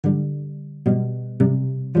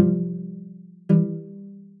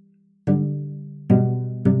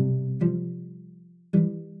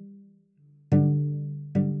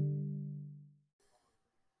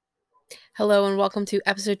Hello and welcome to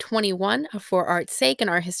episode 21 of For Art's Sake, an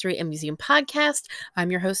art history and museum podcast. I'm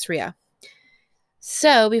your host, Ria.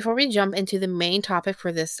 So before we jump into the main topic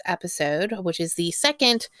for this episode, which is the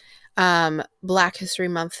second Black History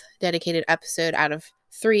Month dedicated episode out of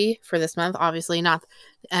 3 for this month, obviously not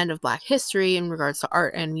the end of Black history in regards to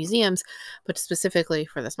art and museums, but specifically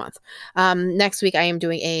for this month. Next week I am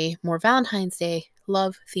doing a more Valentine's Day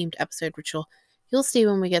love themed episode, which you'll see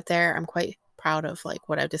when we get there. I'm quite proud of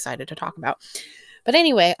what I've decided to talk about. But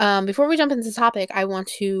anyway, before we jump into the topic, I want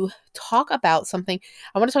to talk about something.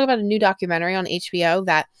 I want to talk about a new documentary on HBO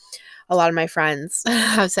that a lot of my friends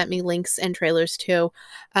have sent me links and trailers to.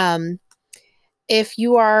 If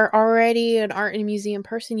you are already an art and museum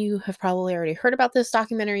person, you have probably already heard about this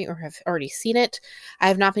documentary or have already seen it. I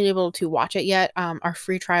have not been able to watch it yet. Our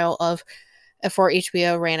free trial for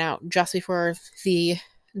HBO ran out just before the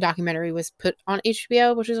documentary was put on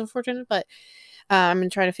HBO, which is unfortunate, but I'm going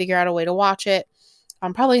to try to figure out a way to watch it.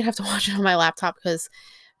 I'm probably going to have to watch it on my laptop because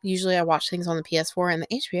usually I watch things on the PS4, and the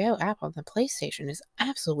HBO app on the PlayStation is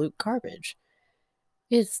absolute garbage.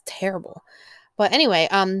 It's terrible. But anyway,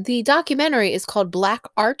 the documentary is called Black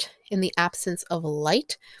Art in the Absence of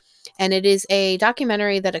Light, and it is a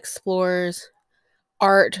documentary that explores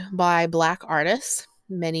art by Black artists,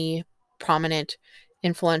 many prominent,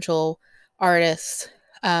 influential artists,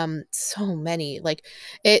 so many.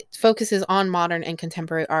 It focuses on modern and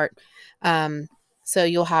contemporary art. So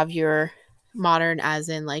you'll have your modern as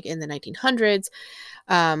in in the 1900s,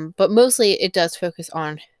 but mostly it does focus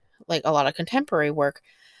on a lot of contemporary work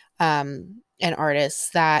and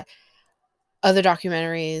artists that other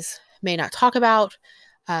documentaries may not talk about,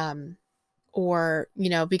 or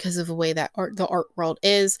because of the way that the art world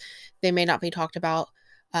is, they may not be talked about,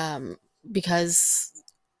 because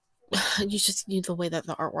you just need the way that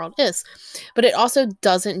the art world is. But it also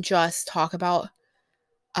doesn't just talk about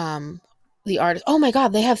the artist. Oh my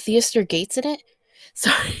god, they have Theaster Gates in it.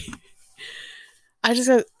 Sorry.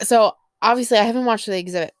 So obviously I haven't watched the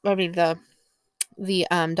exhibit. I mean the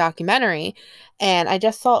documentary, and I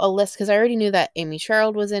just saw a list because I already knew that Amy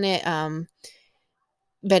Sherald was in it.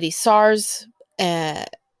 Betty Sars,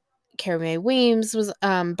 Carrie Mae Weems was,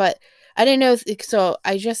 but I didn't know. So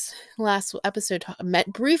I just last episode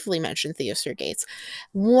briefly mentioned Theaster Gates,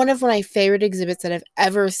 one of my favorite exhibits that I've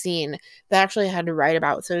ever seen that actually I had to write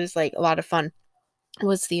about. So it was a lot of fun.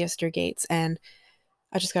 Was Theaster Gates, and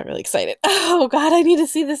I just got really excited. Oh God, I need to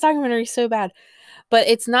see this documentary so bad. But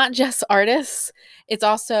it's not just artists; it's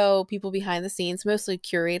also people behind the scenes, mostly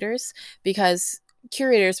curators, because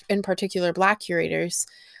curators, in particular, Black curators,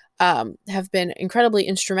 have been incredibly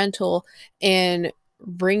instrumental in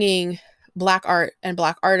bringing Black art and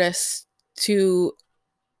Black artists to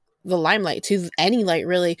the limelight, to any light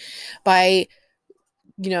really, by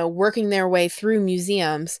working their way through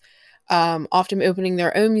museums, often opening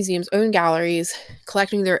their own museums, own galleries,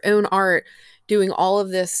 collecting their own art, doing all of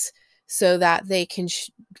this so that they can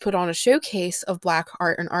put on a showcase of Black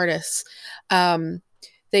art and artists.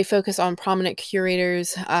 They focus on prominent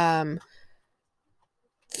curators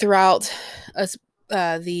throughout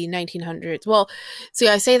the 1900s. Well, see,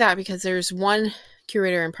 I say that because there's one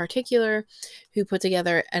curator in particular who put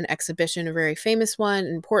together an exhibition, a very famous one,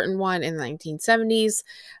 an important one in the 1970s.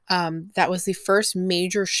 That was the first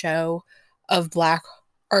major show of Black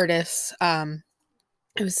artists.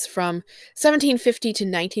 It was from 1750 to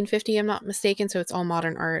 1950, I'm not mistaken, so it's all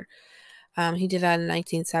modern art. He did that in the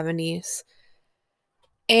 1970s.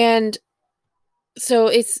 And so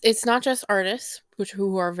it's not just artists,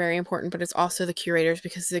 who are very important, but it's also the curators,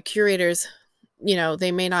 because the curators,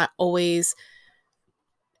 they may not always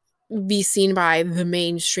be seen by the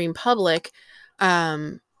mainstream public,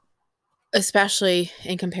 especially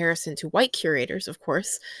in comparison to white curators, of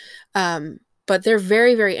course. But they're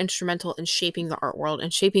very, very instrumental in shaping the art world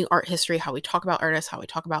and shaping art history, how we talk about artists, how we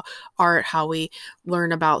talk about art, how we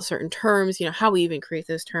learn about certain terms, how we even create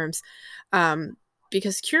those terms.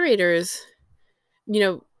 Because curators,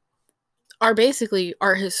 are basically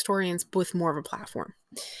art historians with more of a platform,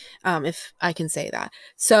 if I can say that.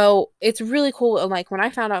 So it's really cool. When I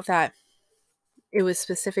found out that it was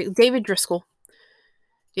specific, David Driscoll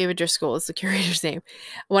is the curator's name.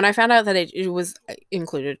 When I found out that it was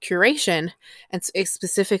included curation, and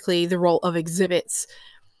specifically the role of exhibits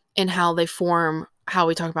and how they form how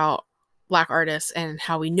we talk about Black artists and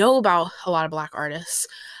how we know about a lot of Black artists,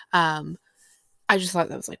 I just thought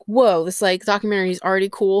that was whoa, this documentary is already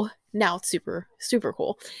cool. Now it's super, super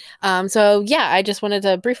cool. So yeah, I just wanted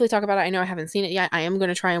to briefly talk about it. I know I haven't seen it yet. I am going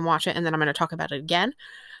to try and watch it, and then I'm going to talk about it again,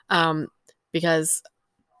 because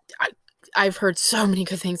I've heard so many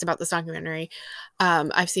good things about this documentary.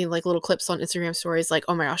 I've seen little clips on Instagram stories,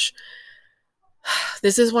 oh my gosh,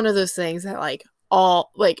 this is one of those things that like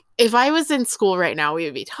all like if I was in school right now, we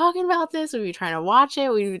would be talking about this, we'd be trying to watch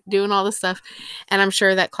it, we'd be doing all this stuff. And I'm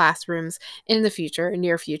sure that classrooms in the future,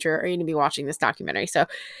 near future, are going to be watching this documentary. So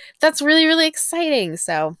that's really, really exciting.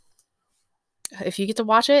 So if you get to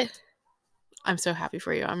watch it, I'm so happy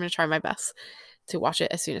for you. I'm going to try my best to watch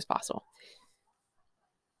it as soon as possible.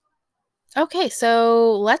 Okay,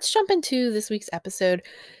 so let's jump into this week's episode.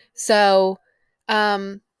 So,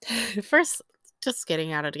 first, just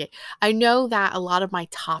getting out of the gate. I know that a lot of my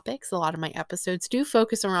topics, a lot of my episodes do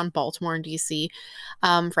focus around Baltimore and DC.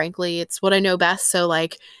 Frankly, it's what I know best. So,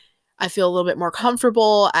 like, I feel a little bit more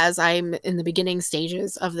comfortable as I'm in the beginning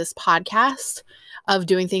stages of this podcast of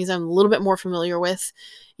doing things I'm a little bit more familiar with,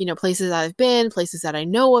 places that I've been, places that I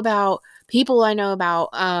know about, people I know about.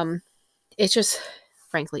 It's just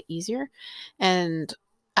frankly easier, and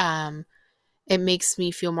it makes me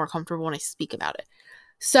feel more comfortable when I speak about it.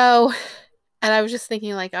 So, and I was just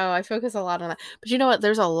thinking like, oh, I focus a lot on that. But you know what?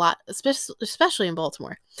 There's a lot, especially in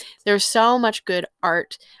Baltimore. There's so much good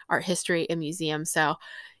art history, and museums. So,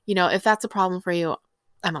 if that's a problem for you,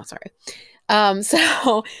 I'm not sorry.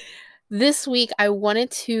 So this week I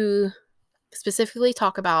wanted to specifically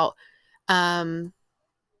talk about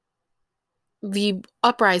the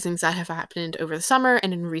uprisings that have happened over the summer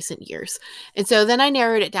and in recent years. And so then I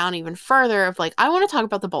narrowed it down even further of like, I want to talk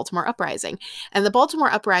about the Baltimore Uprising. And the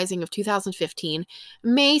Baltimore Uprising of 2015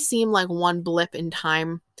 may seem like one blip in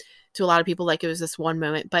time to a lot of people, like it was this one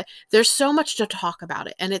moment, but there's so much to talk about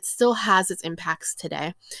it, and it still has its impacts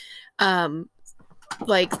today.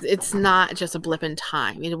 Like it's not just a blip in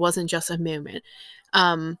time. It wasn't just a moment.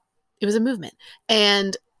 It was a movement.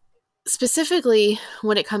 And specifically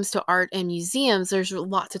when it comes to art and museums, there's a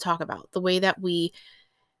lot to talk about. The way that we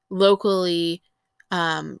locally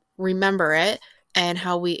remember it and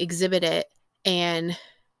how we exhibit it, and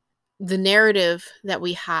the narrative that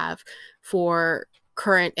we have for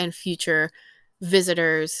current and future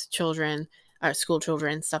visitors, children, school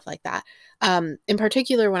children, stuff like that. In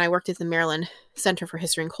particular, when I worked at the Maryland Center for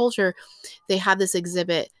History and Culture, they had this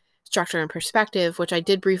exhibit, Structure and Perspective, which I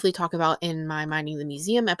did briefly talk about in my Minding the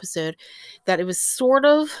Museum episode, that it was sort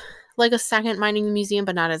of like a second Minding the Museum,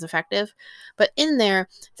 but not as effective. But in there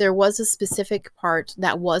was a specific part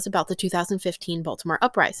that was about the 2015 Baltimore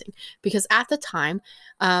Uprising, because at the time,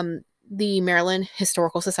 the Maryland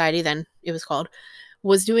Historical Society, then it was called,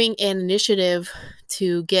 was doing an initiative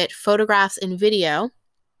to get photographs and video,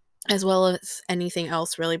 as well as anything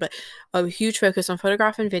else really, but a huge focus on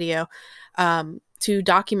photograph and video, to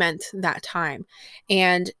document that time.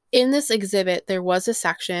 And in this exhibit, there was a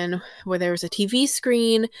section where there was a TV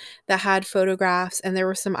screen that had photographs, and there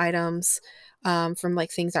were some items from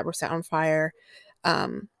like things that were set on fire.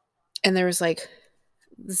 And there was like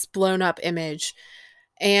this blown up image,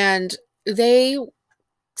 and they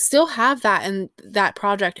still have that and that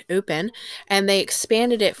project open, and they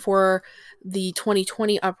expanded it for the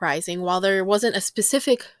 2020 uprising. While there wasn't a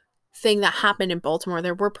specific thing that happened in Baltimore,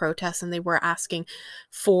 there were protests and they were asking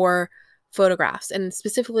for photographs. And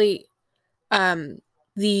specifically,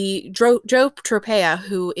 the Joe Tropea,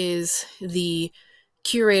 who is the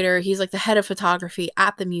curator, he's like the head of photography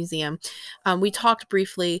at the museum. We talked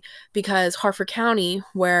briefly because Harford County,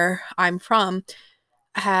 where I'm from,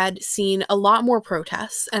 had seen a lot more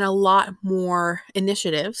protests and a lot more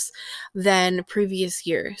initiatives than previous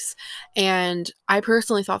years. And I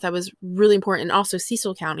personally thought that was really important, and also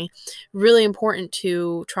Cecil County, really important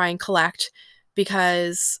to try and collect,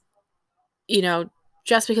 because,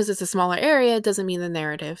 just because it's a smaller area doesn't mean the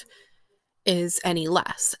narrative is any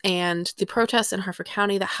less. And the protests in Harford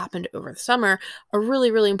County that happened over the summer are really,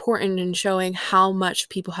 really important in showing how much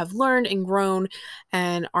people have learned and grown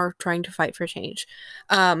and are trying to fight for change.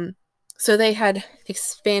 So they had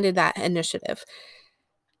expanded that initiative.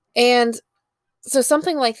 And so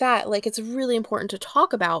something like that, like, it's really important to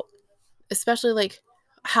talk about, especially like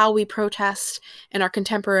how we protest in our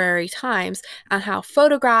contemporary times, and how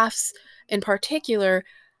photographs in particular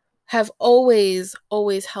have always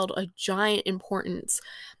held a giant importance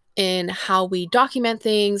in how we document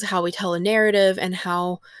things, how we tell a narrative, and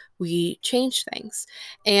how we change things.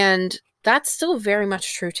 And that's still very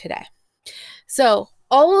much true today. So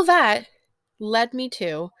all of that led me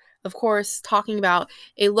to, of course, talking about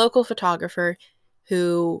a local photographer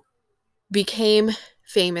who became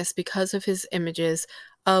famous because of his images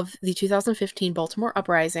of the 2015 Baltimore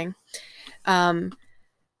Uprising.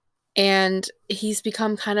 And he's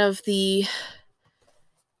become kind of the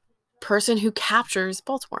person who captures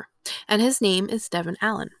Baltimore. And his name is Devin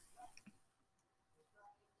Allen.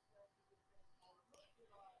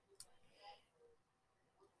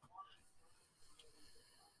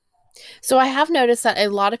 So I have noticed that a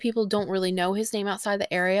lot of people don't really know his name outside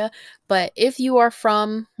the area, but if you are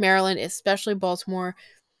from Maryland, especially Baltimore,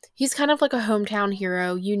 he's kind of like a hometown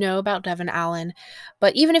hero. You know about Devin Allen,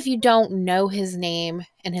 but even if you don't know his name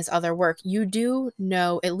and his other work, you do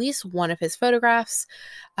know at least one of his photographs,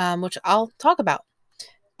 which I'll talk about.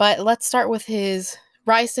 But let's start with his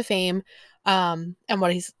rise to fame, and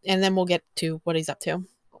then we'll get to what he's up to.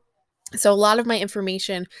 So, a lot of my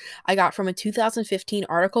information I got from a 2015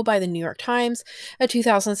 article by the New York Times, a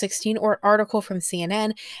 2016 article from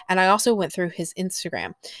CNN, and I also went through his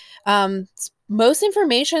Instagram. Most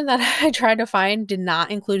information that I tried to find did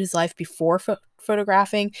not include his life before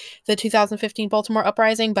photographing the 2015 Baltimore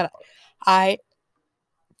uprising, but I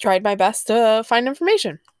tried my best to find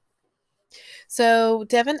information. So,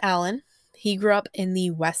 Devin Allen, he grew up in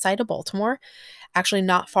the west side of Baltimore, actually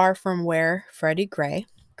not far from where Freddie Gray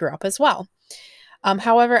grew up as well.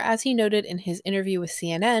 However, as he noted in his interview with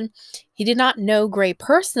CNN, he did not know Gray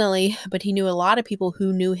personally, but he knew a lot of people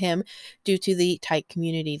who knew him due to the tight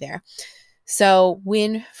community there. So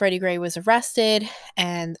when Freddie Gray was arrested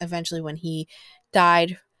and eventually when he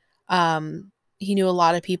died, he knew a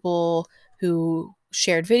lot of people who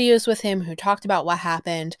shared videos with him, who talked about what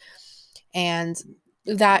happened. And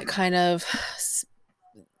that kind of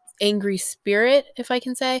angry spirit, if I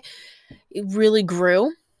can say, it really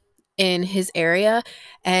grew in his area,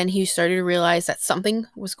 and he started to realize that something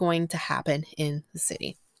was going to happen in the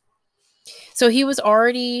city. So he was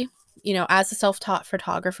already, as a self-taught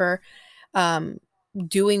photographer,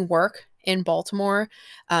 doing work in Baltimore,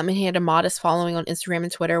 and he had a modest following on Instagram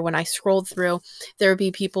and Twitter. When I scrolled through, there would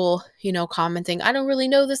be people, commenting, "I don't really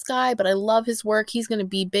know this guy, but I love his work. He's going to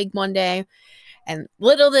be big one day." And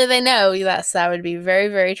little did they know, yes, that would be very,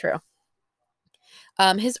 very true.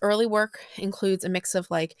 His early work includes a mix of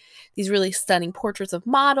like these really stunning portraits of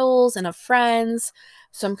models and of friends,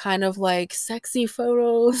 some kind of like sexy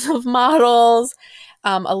photos of models,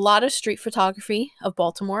 a lot of street photography of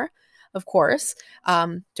Baltimore, of course,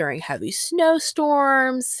 during heavy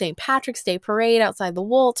snowstorms, St. Patrick's Day parade outside the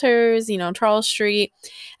Walters, Charles Street.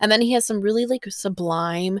 And then he has some really like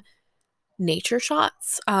sublime nature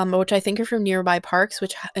shots, which I think are from nearby parks,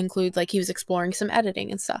 which include like he was exploring some editing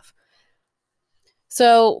and stuff.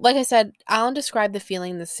 So, like I said, Alan described the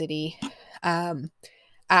feeling in the city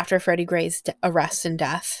after Freddie Gray's arrest and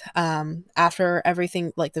death. After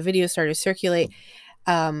everything, like the video started to circulate,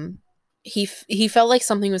 he felt like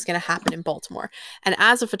something was going to happen in Baltimore. And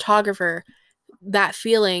as a photographer, that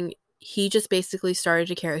feeling, he just basically started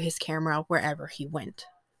to carry his camera wherever he went.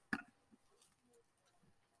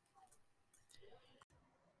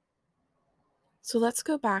 So let's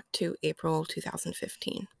go back to April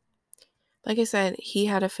 2015. Like I said, he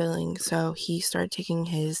had a feeling, so he started taking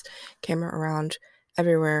his camera around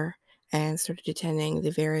everywhere and started attending the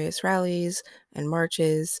various rallies and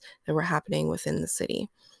marches that were happening within the city.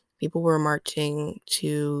 People were marching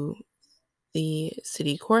to the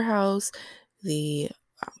city courthouse, the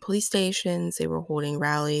police stations. They were holding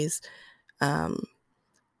rallies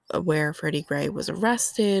where Freddie Gray was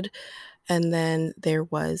arrested. And then there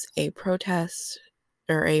was a protest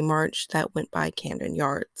or a march that went by Camden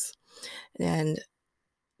Yards. And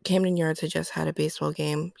Camden Yards had just had a baseball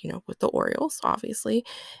game, with the Orioles, obviously.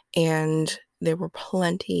 And there were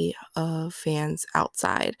plenty of fans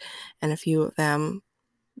outside. And a few of them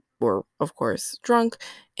were, of course, drunk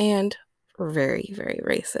and were very, very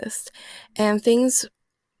racist. And things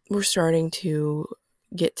were starting to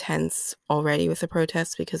get tense already with the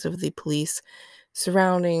protests because of the police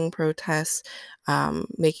surrounding protests,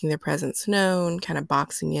 making their presence known, kind of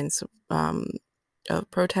boxing in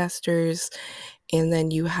of protesters. And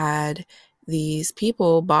then you had these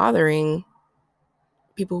people bothering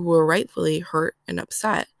people who were rightfully hurt and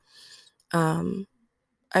upset. I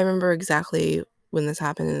remember exactly when this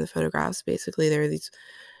happened in the photographs. Basically, there were these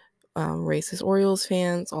racist Orioles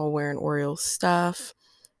fans all wearing Orioles stuff.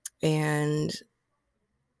 And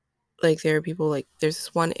like there are people like there's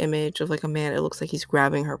this one image of like a man, it looks like he's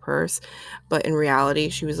grabbing her purse, but in reality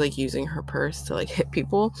she was like using her purse to like hit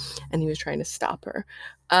people and he was trying to stop her.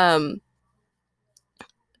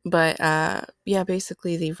 But yeah,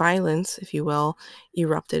 basically the violence, if you will,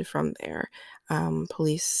 erupted from there.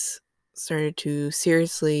 Police started to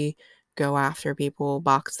seriously go after people,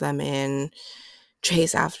 box them in,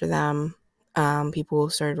 chase after them. People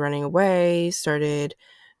started running away, started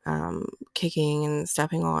kicking and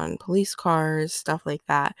stepping on police cars, stuff like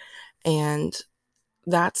that. And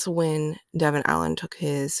that's when Devin Allen took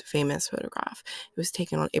his famous photograph. It was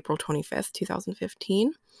taken on April 25th,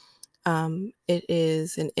 2015. It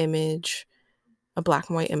is an image, a black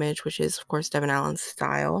and white image, which is, of course, Devin Allen's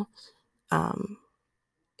style.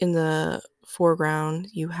 in the foreground,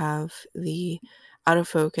 you have the out of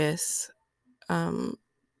focus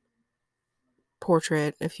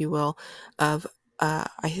portrait, if you will, of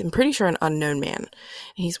I'm pretty sure an unknown man.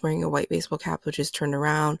 He's wearing a white baseball cap, which is turned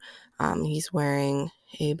around. He's wearing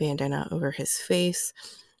a bandana over his face,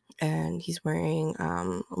 and he's wearing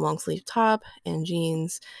a long sleeve top and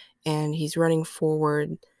jeans, and he's running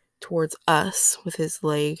forward towards us with his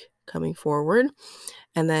leg coming forward.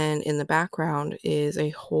 And then in the background is a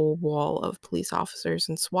whole wall of police officers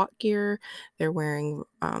in SWAT gear. They're wearing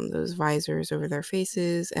those visors over their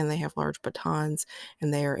faces, and they have large batons,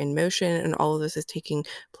 and they are in motion. And all of this is taking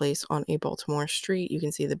place on a Baltimore street. You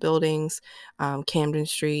can see the buildings, Camden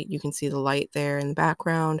Street. You can see the light there in the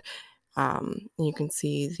background. You can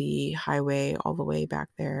see the highway all the way back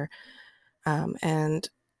there. And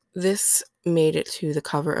this made it to the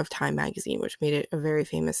cover of Time magazine, which made it a very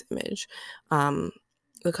famous image.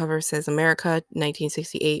 The cover says America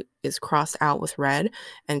 1968 is crossed out with red,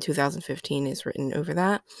 and 2015 is written over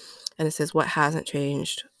that. And it says what hasn't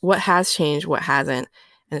changed, what has changed, what hasn't.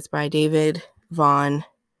 And it's by David Von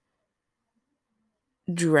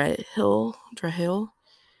Drelly.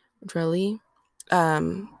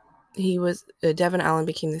 He was Devin Allen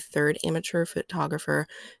became the third amateur photographer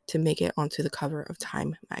to make it onto the cover of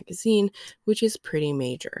Time magazine, which is pretty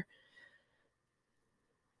major.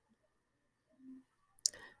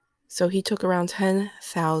 So he took around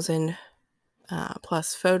 10,000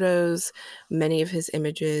 plus photos. Many of his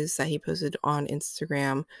images that he posted on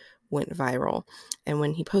Instagram went viral. And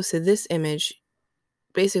when he posted this image,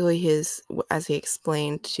 basically as he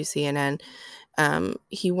explained to CNN,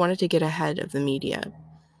 he wanted to get ahead of the media.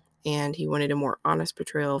 And he wanted a more honest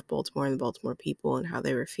portrayal of Baltimore and the Baltimore people and how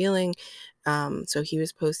they were feeling. So he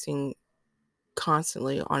was posting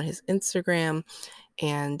constantly on his Instagram,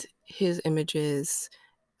 and his images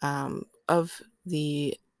of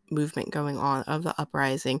the movement going on, of the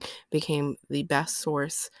uprising, became the best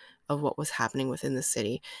source of what was happening within the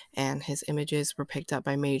city. And his images were picked up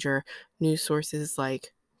by major news sources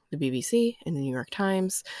like the BBC and the New York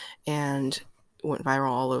Times, and went viral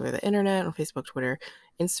all over the internet, on Facebook, Twitter,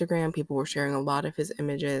 Instagram. People were sharing a lot of his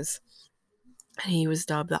images, and he was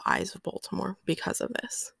dubbed the Eyes of Baltimore because of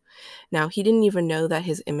this. Now, he didn't even know that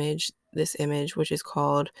this image, which is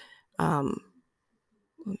called,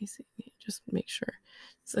 let me see, just make sure.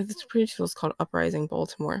 It's pretty sure it's called Uprising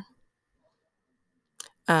Baltimore.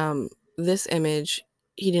 This image,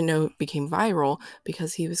 he didn't know it became viral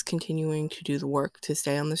because he was continuing to do the work to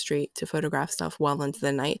stay on the street, to photograph stuff well into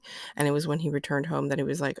the night. And it was when he returned home that he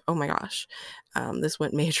was like, oh my gosh, this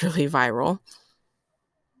went majorly viral.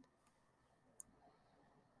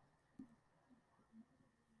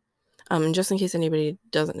 Just in case anybody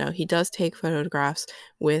doesn't know, he does take photographs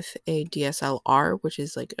with a DSLR, which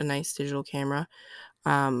is like a nice digital camera.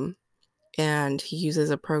 And he uses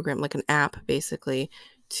a program, like an app basically,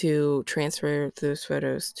 to transfer those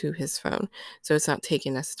photos to his phone. So it's not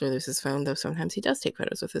taken necessarily with his phone, though sometimes he does take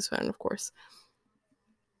photos with his phone, of course.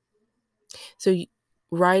 So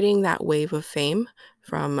riding that wave of fame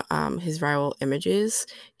from his viral images,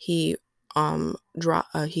 he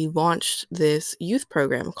launched this youth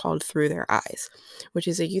program called Through Their Eyes, which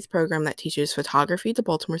is a youth program that teaches photography to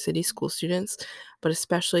Baltimore City school students, but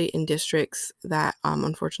especially in districts that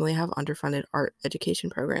unfortunately have underfunded art education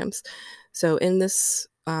programs. So in this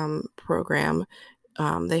program,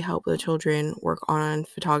 they help the children work on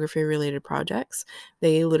photography related projects.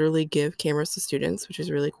 They literally give cameras to students, which is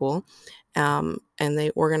really cool. And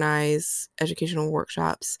they organize educational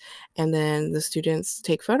workshops, and then the students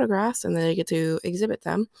take photographs and they get to exhibit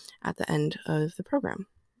them at the end of the program.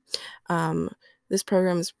 This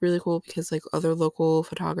program is really cool because like other local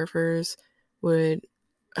photographers would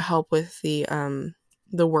help with the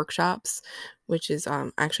workshops, which is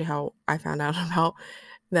actually how I found out about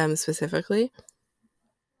them specifically.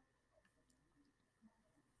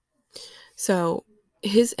 So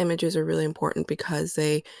his images are really important because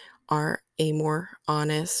they are a more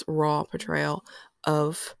honest, raw portrayal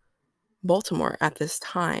of Baltimore at this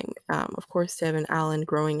time. Of course, Devin Allen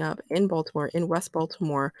growing up in Baltimore, in West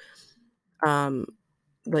Baltimore,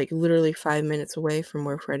 like literally 5 minutes away from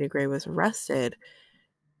where Freddie Gray was arrested,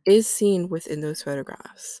 is seen within those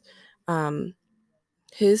photographs.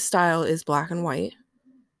 His style is black and white,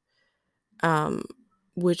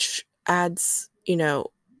 which adds,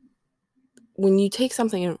 when you take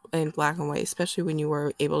something in black and white, especially when you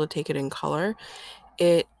were able to take it in color,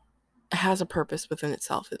 it has a purpose within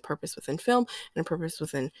itself, a purpose within film and a purpose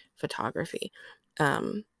within photography.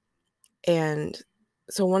 And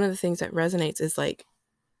so one of the things that resonates is like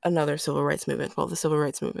another civil rights movement. Well, the civil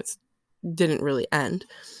rights movements didn't really end.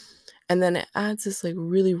 And then it adds this like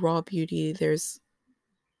really raw beauty. There's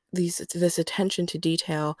this attention to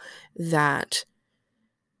detail that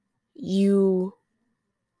you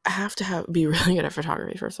have to be really good at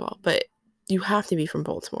photography, first of all, but you have to be from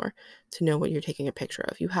Baltimore to know what you're taking a picture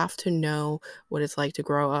of. You have to know what it's like to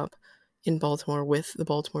grow up in Baltimore with the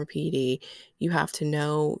Baltimore PD. You have to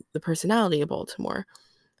know the personality of Baltimore.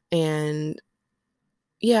 And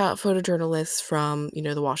yeah, photojournalists from,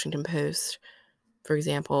 the Washington Post, for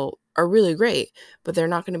example, are really great, but they're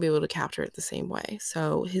not going to be able to capture it the same way.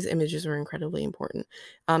 So his images were incredibly important.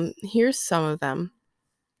 Here's some of them.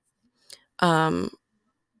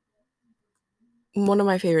 One of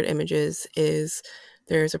my favorite images is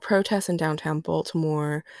there's a protest in downtown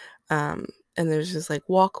Baltimore, and there's this like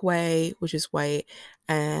walkway, which is white,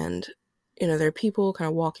 and there are people kind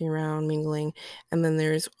of walking around, mingling, and then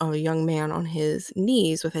there's a young man on his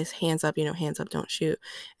knees with his hands up, hands up, don't shoot,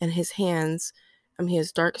 and his hands, he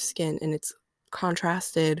has dark skin, and it's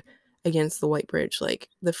contrasted against the white bridge. Like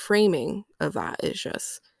the framing of that is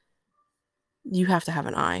just, you have to have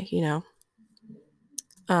an eye,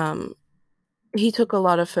 He took a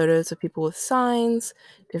lot of photos of people with signs,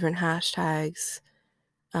 different hashtags,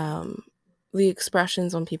 the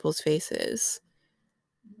expressions on people's faces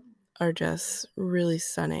are just really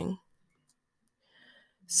stunning.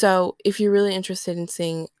 So if you're really interested in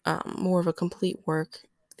seeing more of a complete work,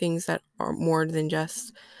 things that are more than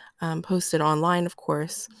just posted online, of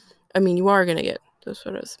course, you are going to get those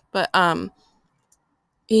photos. But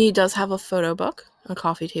he does have a photo book, a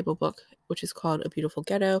coffee table book, which is called A Beautiful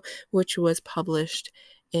Ghetto, which was published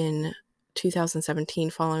in 2017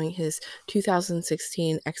 following his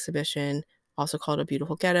 2016 exhibition, also called A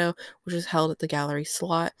Beautiful Ghetto, which was held at the Gallery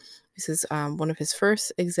Slot. This is one of his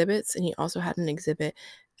first exhibits, and he also had an exhibit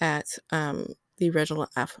at the Reginald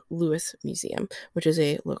F. Lewis Museum, which is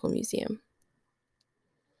a local museum.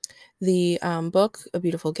 The book, A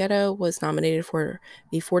Beautiful Ghetto, was nominated for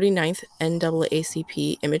the 49th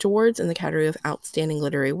NAACP Image Awards in the category of Outstanding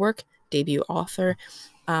Literary Work, Debut Author.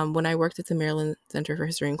 When I worked at the Maryland Center for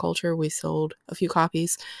History and Culture, we sold a few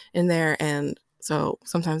copies in there, and so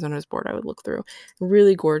sometimes when I was bored, I would look through.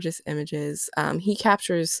 Really gorgeous images. He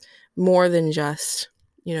captures more than just,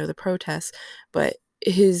 the protests, but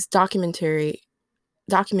his documentation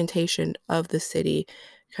of the city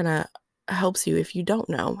kind of helps you, if you don't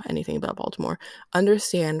know anything about Baltimore,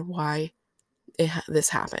 understand why this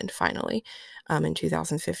happened finally in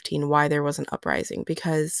 2015, why there was an uprising,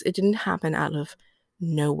 because it didn't happen out of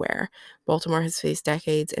nowhere. Baltimore has faced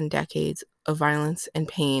decades and decades of violence and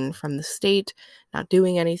pain, from the state not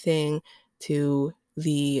doing anything to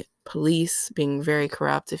the police being very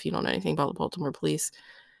corrupt. If you don't know anything about the Baltimore police,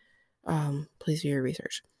 please do your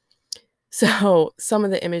research. So some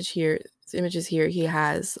of the images here, he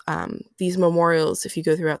has these memorials. If you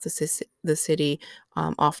go throughout the city,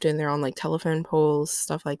 often they're on like telephone poles,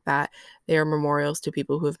 stuff like that. They are memorials to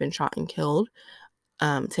people who have been shot and killed,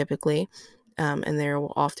 typically. And there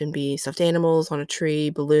will often be stuffed animals on a tree,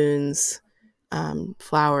 balloons,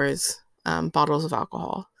 flowers, bottles of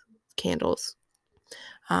alcohol, candles.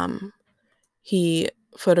 He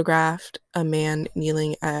photographed a man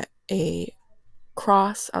kneeling at a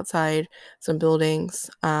cross outside some buildings.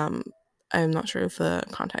 I'm not sure of the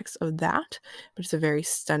context of that, but it's a very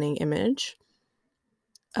stunning image.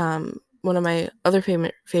 One of my other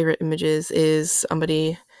favorite images is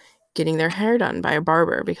somebody getting their hair done by a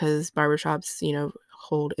barber, because barbershops,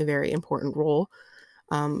 hold a very important role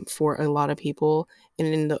for a lot of people and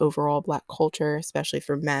in the overall Black culture, especially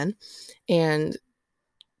for men. And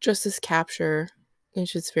just this capture,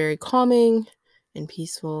 it's just very calming and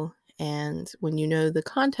peaceful. And when you know the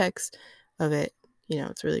context of it,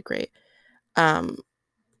 it's really great. And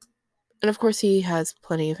of course, he has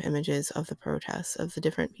plenty of images of the protests, of the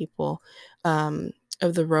different people, of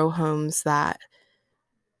the row homes that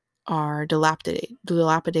are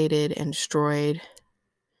dilapidated and destroyed,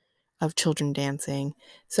 of children dancing.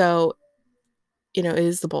 So, it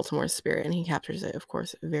is the Baltimore spirit, and he captures it, of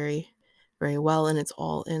course, very, very well. And it's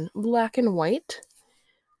all in black and white.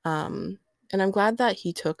 And I'm glad that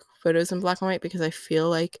he took photos in black and white, because I feel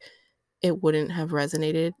like it wouldn't have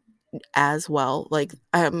resonated as well. Like,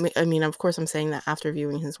 I mean, of course, I'm saying that after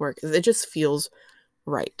viewing his work. It just feels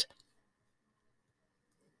right.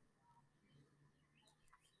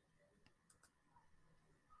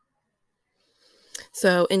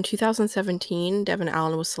 So in 2017, Devin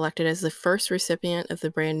Allen was selected as the first recipient of the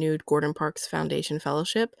brand new Gordon Parks Foundation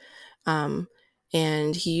Fellowship.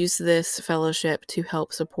 And he used this fellowship to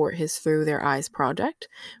help support his Through Their Eyes project,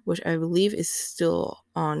 which I believe is still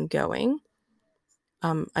ongoing.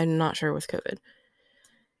 I'm not sure with COVID.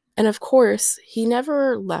 And of course, he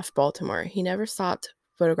never left Baltimore. He never stopped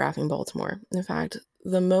photographing Baltimore. In fact,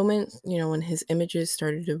 the moment, when his images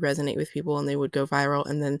started to resonate with people and they would go viral,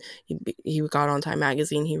 and then he got on Time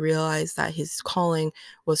Magazine, he realized that his calling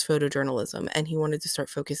was photojournalism, and he wanted to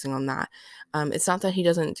start focusing on that. It's not that he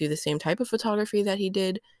doesn't do the same type of photography that he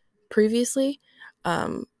did previously.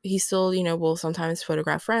 He still, will sometimes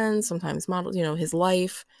photograph friends, sometimes model, his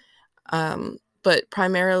life. But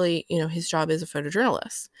primarily, his job is a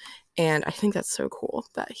photojournalist. And I think that's so cool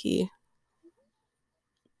that he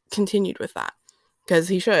continued with that, because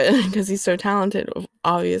he should, because he's so talented,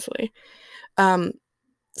 obviously.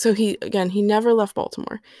 So he never left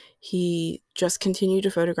Baltimore. He just continued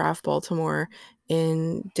to photograph Baltimore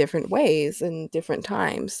in different ways and different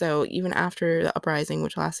times. So even after the uprising,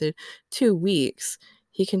 which lasted 2 weeks,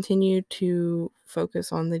 he continued to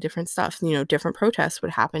focus on the different stuff. Different protests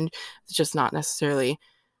would happen. It's just not necessarily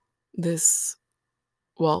this,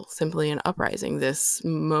 simply an uprising, this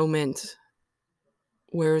moment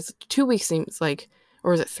where it's 2 weeks seems like,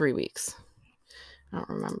 or is it 3 weeks? I don't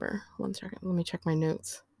remember. 1 second. Let me check my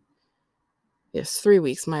notes. Yes, 3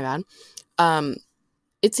 weeks, my bad.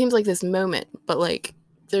 It seems like this moment, but like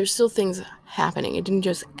there's still things happening. It didn't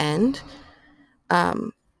just end.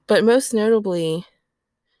 But most notably,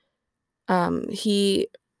 he,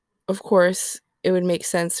 of course, it would make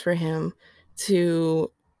sense for him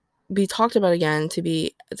to be talked about again,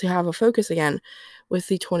 to have a focus again with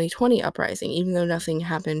the 2020 uprising, even though nothing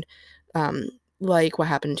happened like what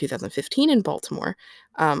happened in 2015 in Baltimore.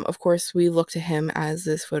 Of course, we look to him as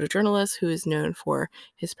this photojournalist who is known for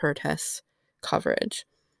his protest coverage.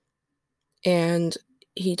 And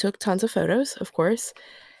he took tons of photos, of course.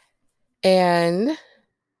 And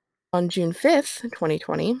on June 5th,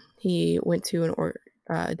 2020, he went to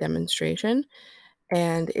a demonstration,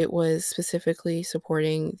 and it was specifically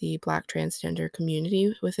supporting the Black transgender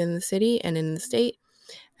community within the city and in the state.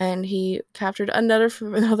 And he captured another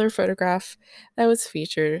photograph that was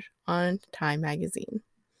featured on Time Magazine.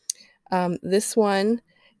 This one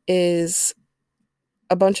is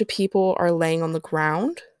a bunch of people are laying on the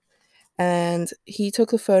ground, and he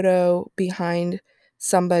took a photo behind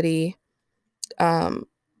somebody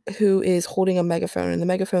who is holding a megaphone, and the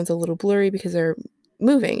megaphone's a little blurry because they're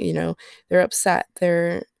moving. They're upset,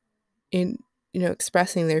 they're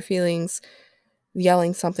expressing their feelings,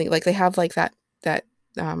 yelling something. Like they have like that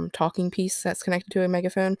talking piece that's connected to a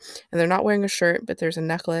megaphone, and they're not wearing a shirt, but there's a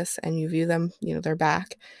necklace, and you view them, their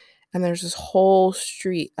back, and there's this whole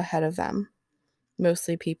street ahead of them,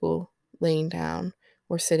 mostly people laying down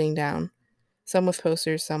or sitting down, some with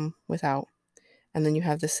posters, some without. And then you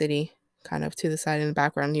have the city kind of to the side in the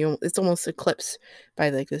background. It's almost eclipsed by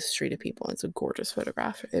like this street of people. It's a gorgeous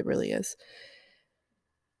photograph. It really is.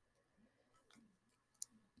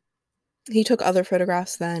 He took other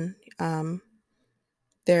photographs then.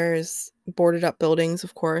 There's boarded up buildings,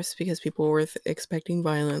 of course, because people were expecting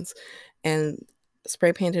violence, and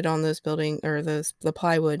spray painted on those buildings, or the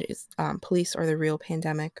plywood is "Police are the real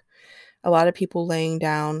pandemic." A lot of people laying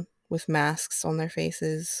down with masks on their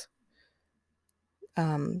faces,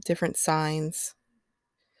 different signs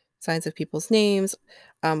of people's names.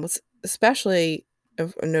 What's especially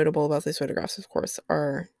notable about these photographs, of course,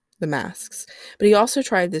 are the masks. But he also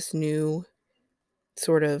tried this new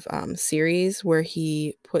sort of series where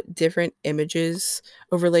he put different images,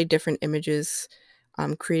 overlaid different images,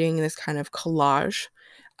 creating this kind of collage.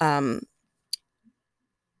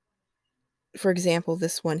 For example,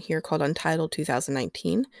 this one here called Untitled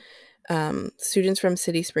 2019. Students from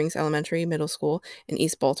City Springs Elementary Middle School in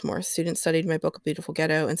East Baltimore. Students studied my book, A Beautiful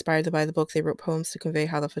Ghetto. Inspired by the book, they wrote poems to convey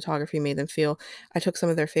how the photography made them feel. I took some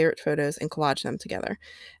of their favorite photos and collaged them together.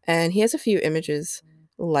 And he has a few images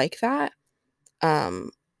like that,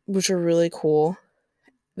 which are really cool.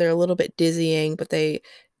 They're a little bit dizzying, but they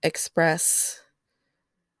express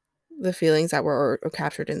the feelings that were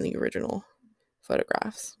captured in the original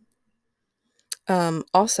photographs.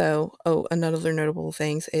 Also, another notable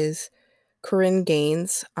things is Corinne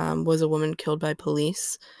Gaines was a woman killed by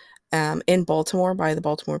police in Baltimore by the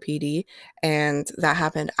Baltimore PD, and that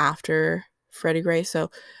happened after Freddie Gray.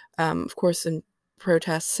 So, of course, in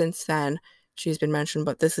protests since then, she's been mentioned,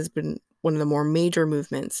 but this has been one of the more major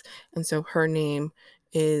movements, and so her name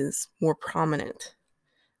is more prominent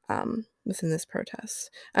within this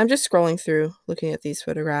protest. I'm just scrolling through, looking at these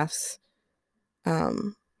photographs.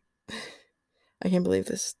 I can't believe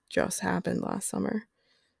this just happened last summer.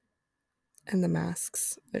 And the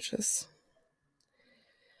masks, it's just,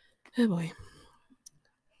 oh boy.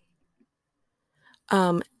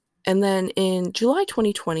 And then in July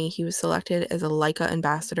 2020, he was selected as a Leica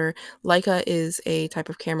ambassador. Leica is a type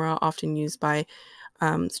of camera often used by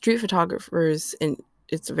street photographers, and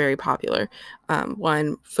it's very popular.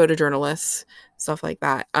 One, photojournalists, stuff like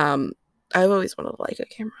that. I've always wanted a Leica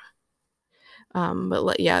camera.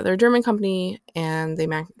 But yeah, they're a German company, and they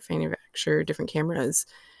manufacture different cameras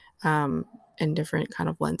and different kind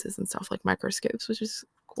of lenses and stuff, like microscopes, which is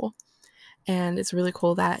cool. And it's really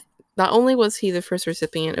cool that not only was he the first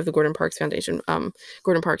recipient of the Gordon Parks Foundation,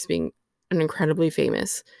 Gordon Parks being an incredibly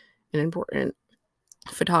famous and important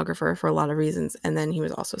photographer for a lot of reasons, and then he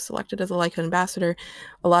was also selected as a Leica ambassador.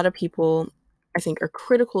 A lot of people, I think, are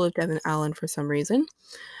critical of Devin Allen for some reason.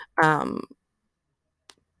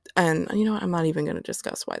 And you know what? I'm not even going to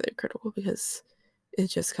discuss why they're critical, because it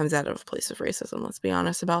just comes out of a place of racism. Let's be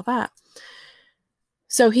honest about that.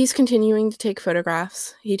 So he's continuing to take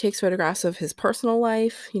photographs. He takes photographs of his personal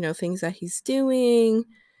life, you know, things that he's doing.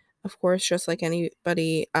 Of course, just like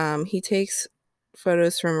anybody, he takes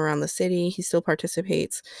photos from around the city. He still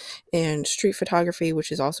participates in street photography,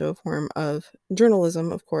 which is also a form of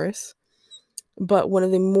journalism, of course. But one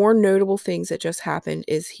of the more notable things that just happened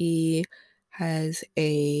is he has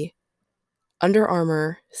a Under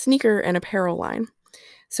Armour sneaker and apparel line.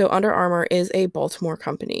 So Under Armour is a Baltimore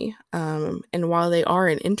company. And while they are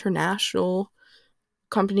an international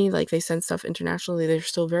company, like they send stuff internationally, they're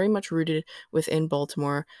still very much rooted within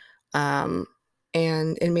Baltimore. And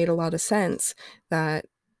it made a lot of sense that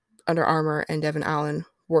Under Armour and Devin Allen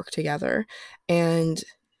work together. And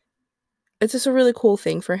it's just a really cool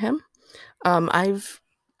thing for him. I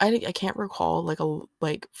can't recall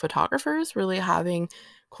like photographers really having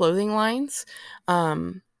clothing lines.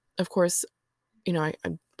 Of course, you know,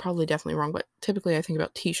 I'm probably definitely wrong, but typically I think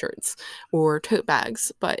about t-shirts or tote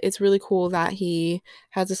bags. But it's really cool that he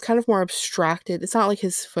has this kind of more abstracted, it's not like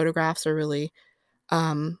his photographs are really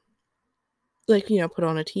like, you know, put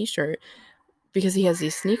on a t-shirt, because he has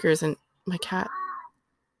these sneakers. And my cat's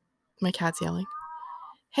yelling.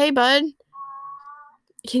 Hey bud,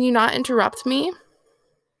 can you not interrupt me?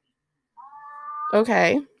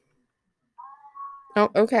 Okay. Oh,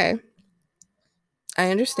 okay. I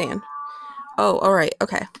understand. Oh, all right.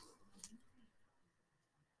 Okay.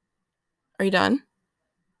 Are you done?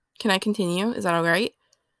 Can I continue? Is that all right?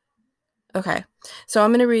 Okay. So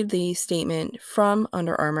I'm going to read the statement from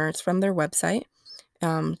Under Armour. It's from their website,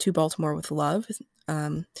 To Baltimore with Love.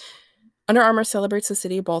 Under Armour celebrates the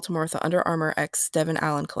city of Baltimore with the Under Armour X Devin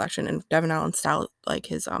Allen collection. And Devin Allen style, like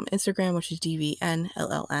his Instagram, which is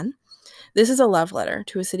DVNLLN. This is a love letter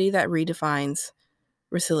to a city that redefines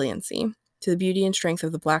resiliency, to the beauty and strength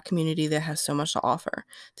of the Black community that has so much to offer,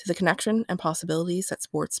 to the connection and possibilities that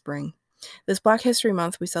sports bring. This Black History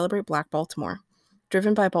Month, we celebrate Black Baltimore.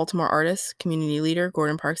 Driven by Baltimore artist, community leader,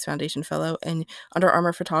 Gordon Parks Foundation fellow, and Under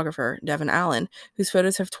Armour photographer Devin Allen, whose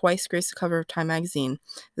photos have twice graced the cover of Time magazine,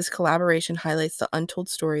 this collaboration highlights the untold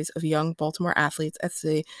stories of young Baltimore athletes as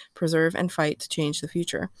they preserve and fight to change the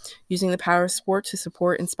future. Using the power of sport to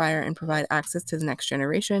support, inspire, and provide access to the next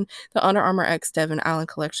generation, the Under Armour X Devin Allen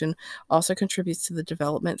collection also contributes to the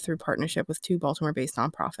development through partnership with two Baltimore-based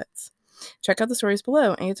nonprofits. Check out the stories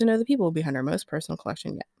below and get to know the people behind our most personal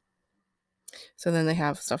collection yet. So then they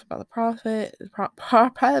have stuff about the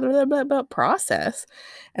process,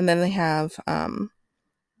 and then they have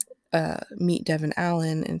Meet Devin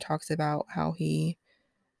Allen, and talks about how he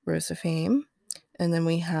rose to fame. And then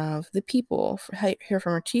we have the people, hear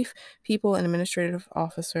from our chief people and administrative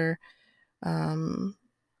officer behind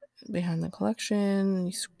the collection.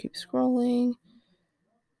 You keep scrolling.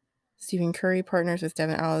 Stephen Curry partners with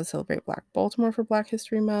Devin Allen to celebrate Black Baltimore for Black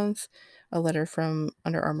History Month. A letter from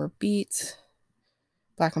Under Armour Beat.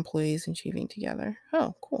 Black employees achieving together.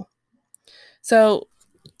 Oh, cool. So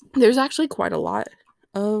there's actually quite a lot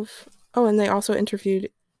of... Oh, and they also interviewed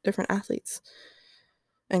different athletes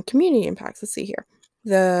and community impacts. Let's see here.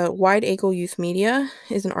 The Wide Acre Youth Media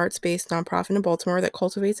is an arts-based nonprofit in Baltimore that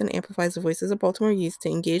cultivates and amplifies the voices of Baltimore youth to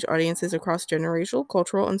engage audiences across generational,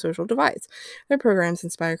 cultural, and social divides. Their programs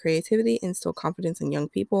inspire creativity, instill confidence in young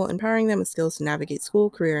people, empowering them with skills to navigate school,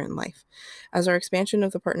 career, and life. As our expansion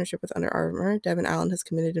of the partnership with Under Armour, Devin Allen has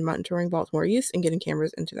committed to mentoring Baltimore youth and getting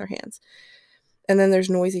cameras into their hands. And then there's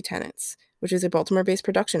Noisy Tenants, which is a Baltimore-based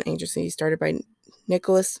production agency started by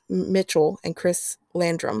Nicholas Mitchell and Chris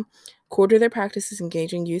Landrum. Core to their practice is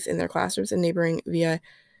engaging youth in their classrooms and neighboring via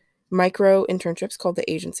micro internships called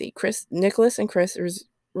The Agency. Nicholas and Chris'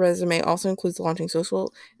 resume also includes launching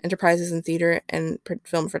social enterprises in theater and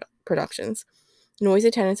film productions.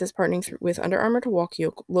 Noisy Tenants is partnering with Under Armour to walk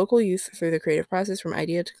local youth through the creative process from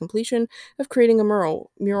idea to completion of creating a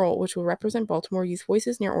mural which will represent Baltimore youth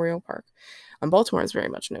voices near Oriole Park. Baltimore is very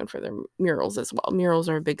much known for their murals as well. Murals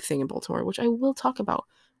are a big thing in Baltimore, which I will talk about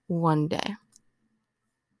one day.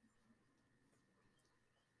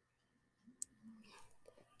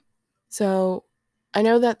 So I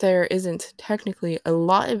know that there isn't technically a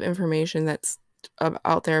lot of information that's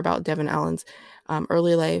out there about Devin Allen's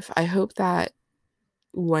early life. I hope that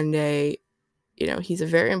one day, he's a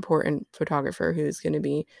very important photographer who's going to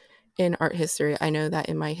be in art history. I know that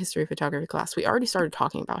in my history photography class, we already started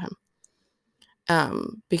talking about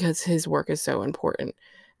him because his work is so important.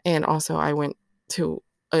 And also, I went to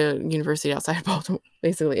a university outside of Baltimore,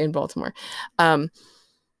 basically in Baltimore.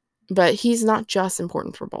 But he's not just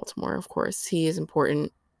important for Baltimore, of course. He is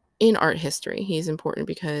important in art history. He's important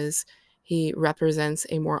because he represents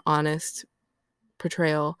a more honest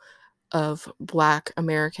portrayal of Black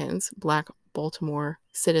Americans, Black Baltimore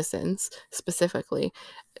citizens specifically,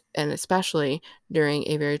 and especially during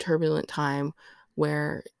a very turbulent time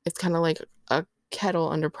where it's kind of like a kettle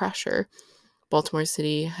under pressure. Baltimore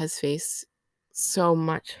City has faced so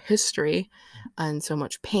much history and so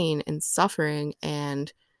much pain and suffering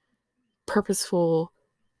and purposeful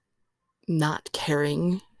not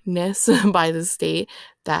caringness by the state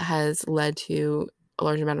that has led to a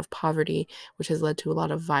large amount of poverty, which has led to a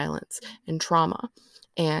lot of violence and trauma.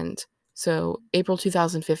 And so April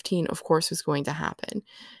 2015, of course, was going to happen.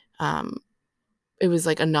 It was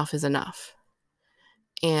like enough is enough.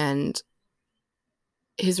 And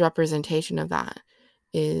his representation of that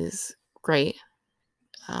is great.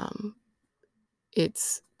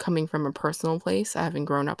 It's coming from a personal place, having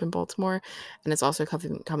grown up in Baltimore, and it's also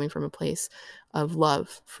coming from a place of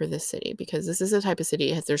love for this city, because this is the type of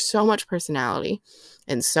city, there's so much personality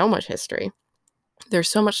and so much history. There's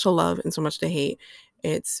so much to love and so much to hate.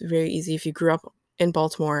 It's very easy if you grew up in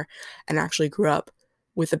Baltimore and actually grew up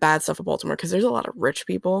with the bad stuff of Baltimore, because there's a lot of rich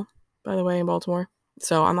people, by the way, in Baltimore.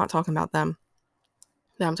 So I'm not talking about them.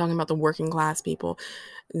 I'm talking about the working class people,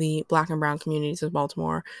 the Black and brown communities of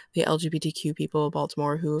Baltimore, the LGBTQ people of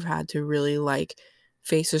Baltimore who have had to really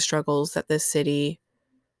face the struggles that this city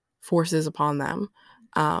forces upon them.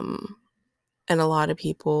 And a lot of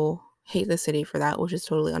people hate the city for that, which is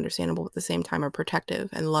totally understandable, but at the same time are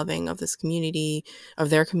protective and loving of this community,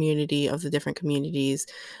 of their community, of the different communities,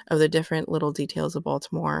 of the different little details of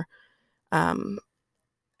Baltimore. And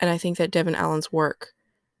I think that Devin Allen's work,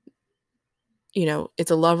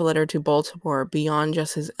 it's a love letter to Baltimore beyond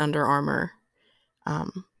just his Under Armour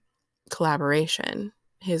collaboration.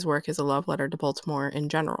 His work is a love letter to Baltimore in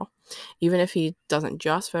general. Even if he doesn't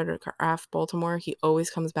just photograph Baltimore, he always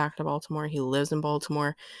comes back to Baltimore. He lives in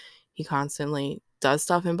Baltimore. He constantly does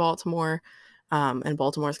stuff in Baltimore. And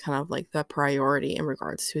Baltimore is kind of like the priority in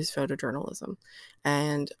regards to his photojournalism.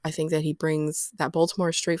 And I think that he brings that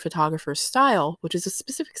Baltimore street photographer style, which is a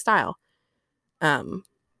specific style.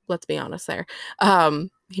 Let's be honest there.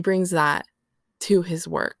 He brings that to his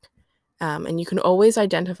work. And you can always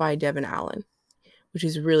identify Devin Allen, which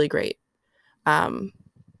is really great.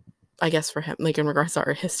 I guess for him, in regards to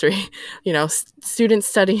art history, students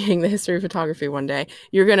studying the history of photography one day,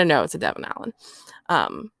 you're going to know it's a Devin Allen.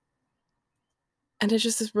 And it's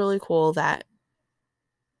just really cool that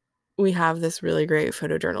we have this really great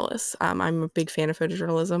photojournalist. I'm a big fan of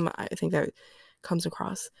photojournalism. I think that comes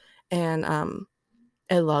across. And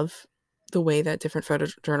I love the way that different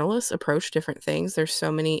photojournalists approach different things. There's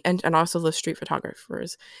so many, and also the street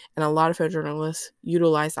photographers. And a lot of photojournalists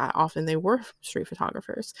utilize that. Often they were street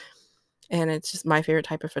photographers. And it's just my favorite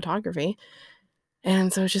type of photography.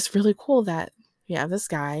 And so it's just really cool that, this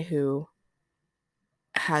guy who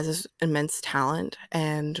has this immense talent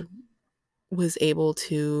and was able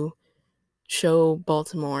to show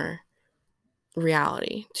Baltimore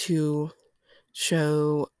reality, to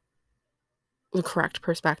show the correct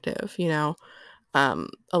perspective, a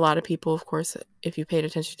lot of people, of course, if you paid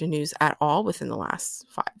attention to news at all within the last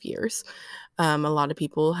 5 years, a lot of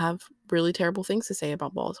people have really terrible things to say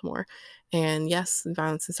about Baltimore. And yes,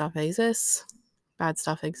 violence and stuff exists, bad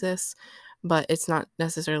stuff exists, but it's not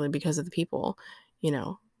necessarily because of the people.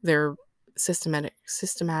 There are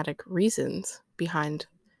systematic reasons behind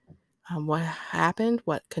what happened,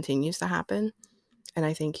 what continues to happen. And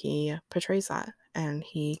I think he portrays that, and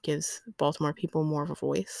he gives Baltimore people more of a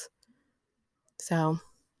voice. So,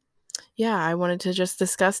 yeah, I wanted to just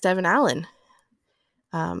discuss Devin Allen.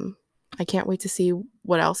 I can't wait to see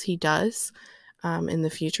what else he does in the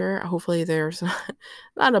future. Hopefully there's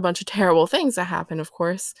not a bunch of terrible things that happen, of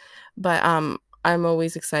course, but I'm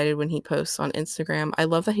always excited when he posts on Instagram. I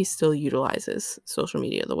love that he still utilizes social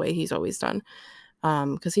media the way he's always done,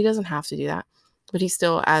 because he doesn't have to do that, but he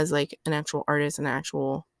still, as an actual artist, an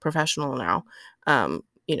actual professional now,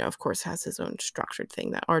 of course has his own structured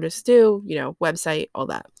thing that artists do, website, all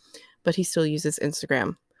that, but he still uses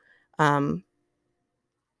Instagram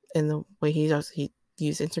in the way he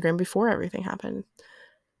used Instagram before everything happened.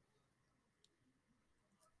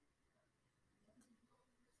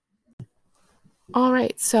 All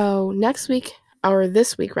right, so next week, or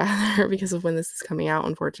this week rather, because of when this is coming out,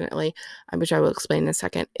 unfortunately, which I will explain in a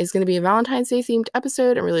second, is going to be a Valentine's Day themed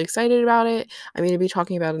episode. I'm really excited about it. I'm going to be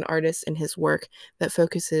talking about an artist and his work that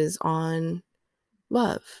focuses on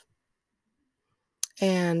love.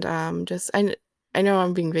 And I know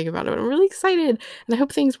I'm being vague about it, but I'm really excited, and I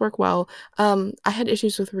hope things work well. I had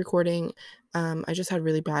issues with recording. I just had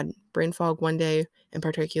really bad brain fog one day in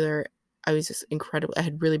particular. I was just incredible. I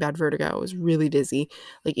had really bad vertigo. I was really dizzy,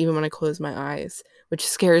 like even when I closed my eyes, which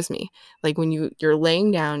scares me. Like when you're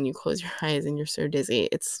laying down, you close your eyes and you're so dizzy.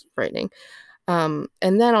 It's frightening. And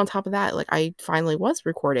then on top of that, like I finally was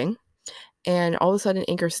recording, and all of a sudden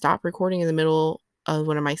Anchor stopped recording in the middle of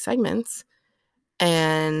one of my segments,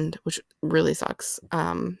 and which really sucks.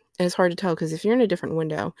 And it's hard to tell because if you're in a different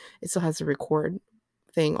window, it still has the record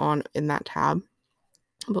thing on in that tab.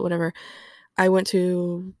 But whatever. I went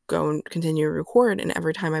to go and continue to record, and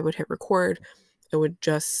every time I would hit record, it would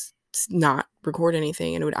just not record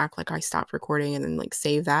anything, and it would act like I stopped recording and then like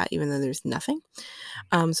save that even though there's nothing.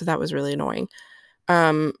 So that was really annoying.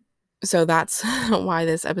 So that's why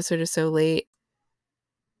this episode is so late.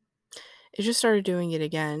 It just started doing it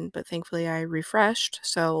again, but thankfully I refreshed.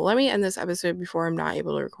 So let me end this episode before I'm not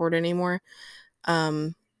able to record anymore. Yeah,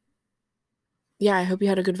 I hope you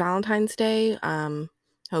had a good Valentine's Day.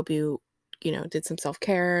 Hope you did some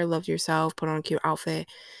self-care, loved yourself, put on a cute outfit,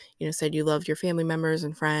 said you loved your family members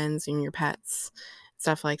and friends and your pets,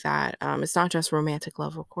 stuff like that. It's not just romantic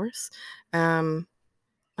love, of course. I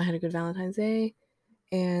had a good Valentine's Day.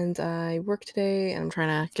 And I work today, and I'm trying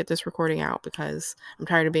to get this recording out because I'm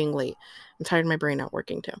tired of being late. I'm tired of my brain not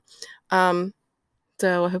working too. So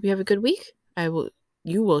I hope you have a good week.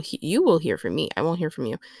 You will hear from me. I won't hear from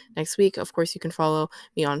you next week. Of course, you can follow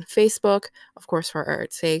me on Facebook. Of course, for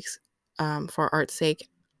art's sake, on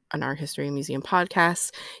our History Museum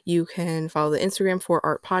podcast. You can follow the Instagram for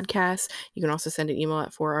Art Podcast. You can also send an email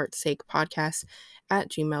at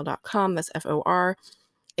forartsakepodcast@gmail.com. That's FORARTSSAKE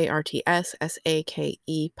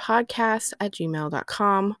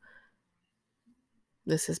podcast@gmail.com.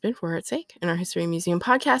 This has been For Art's Sake, in our History Museum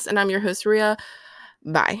podcast, and I'm your host, Rhea.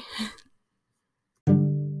 Bye.